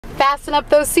Fasten up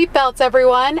those seatbelts,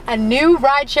 everyone. A new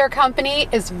rideshare company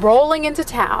is rolling into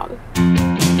town.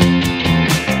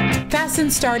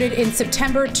 Fasten started in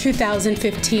September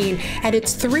 2015, and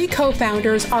its three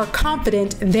co-founders are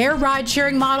confident their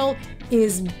ride-sharing model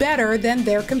is better than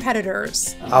their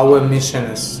competitors. Our mission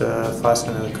as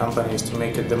Fasten as a company is to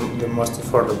make it the most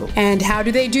affordable. And how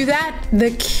do they do that?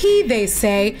 The key, they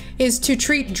say, is to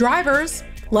treat drivers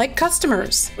like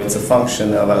customers. It's a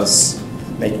function of us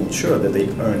making sure that they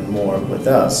earn more with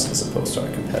us as opposed to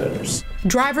our competitors.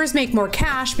 Drivers make more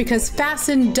cash because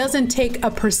Fasten doesn't take a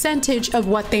percentage of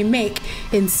what they make.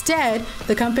 Instead,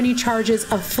 the company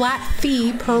charges a flat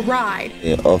fee per ride.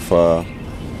 They offer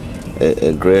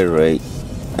a great rate,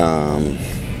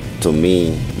 to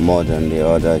me, more than the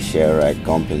other share ride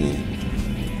company.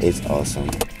 It's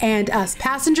awesome. And us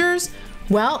passengers,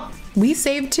 well, we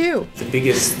save too. The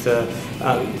biggest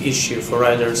issue for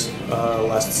riders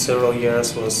last several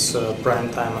years was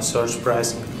prime time or surge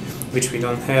pricing, which we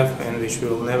don't have and which we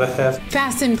will never have.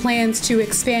 Fasten plans to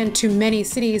expand to many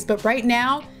cities, but right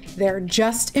now they're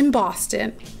just in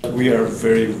Boston. We are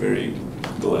very, very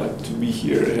glad to be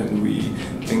here, and we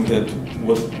think that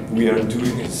what we are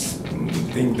doing is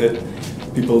thing that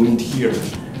people need here,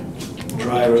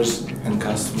 drivers and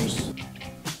customers.